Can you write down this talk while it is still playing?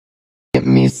Get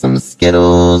me some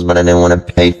Skittles, but I didn't want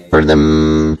to pay for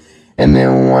them. And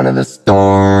then one of the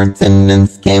store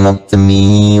attendants came up to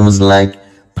me and was like,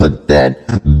 "Put that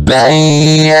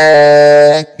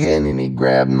back." And then he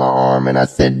grabbed my arm and I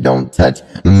said, "Don't touch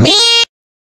me."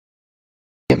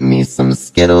 Get me some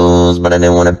Skittles, but I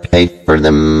didn't want to pay for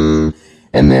them.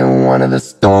 And then one of the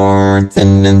store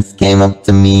attendants came up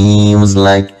to me and was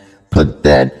like, "Put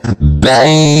that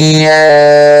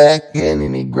back." And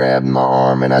then he grabbed my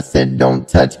arm and I said, "Don't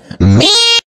touch me."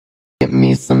 Get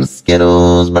me some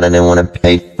Skittles, but I didn't want to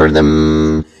pay for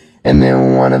them. And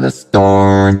then one of the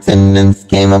store attendants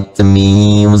came up to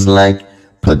me and was like,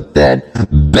 "Put that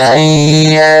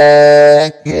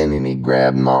back." And then he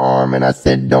grabbed my arm and I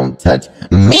said, "Don't touch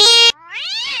me."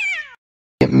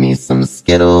 Get me some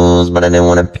Skittles, but I didn't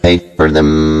want to pay for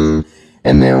them.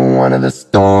 And then one of the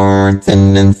store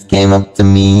attendants came up to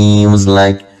me and was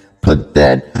like, "Put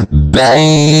that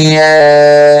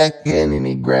back." And then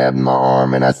he grabbed my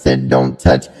arm and I said, "Don't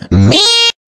touch me."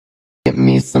 Get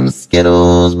me some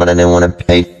Skittles, but I didn't want to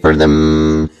pay for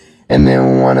them. And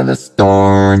then one of the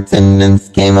store attendants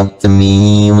came up to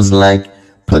me and was like,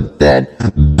 "Put that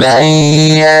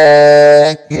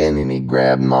back." And then he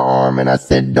grabbed my arm and I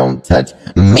said, "Don't touch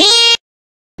me."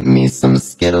 Get me some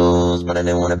Skittles, but I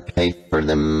didn't want to pay for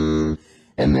them.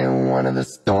 And then one of the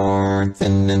store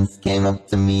attendants came up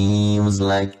to me and was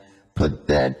like, "Put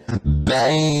that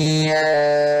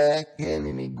back." And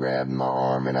then he grabbed my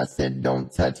arm and I said,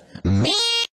 "Don't touch me."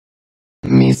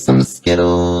 Get me some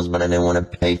Skittles, but I didn't want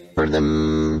to pay for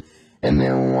them. And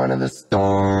then one of the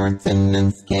store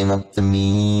attendants came up to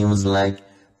me and was like,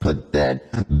 "Put that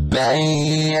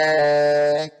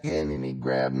back." And then he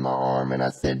grabbed my arm and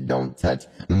I said, "Don't touch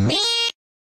me."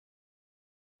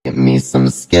 Get me some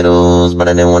Skittles, but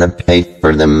I didn't want to pay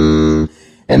for them.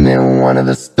 And then one of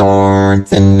the store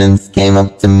attendants came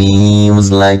up to me and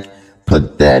was like,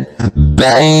 "Put that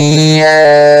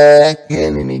back."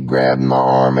 And then he grabbed my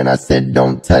arm and I said,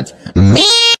 "Don't touch me."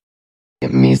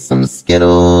 Get me some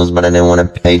Skittles, but I didn't want to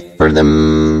pay for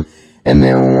them. And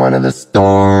then one of the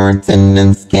store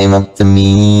attendants came up to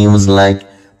me and was like,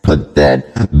 "Put that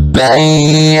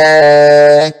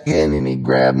back." And then he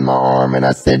grabbed my arm and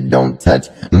I said, "Don't touch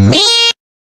me."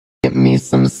 Get me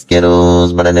some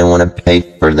Skittles, but I didn't want to pay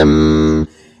for them.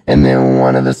 And then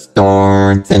one of the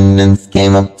store attendants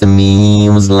came up to me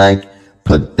and was like,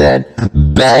 "Put that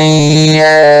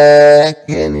back."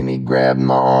 And then he grabbed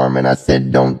my arm and I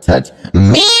said, "Don't touch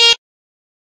me."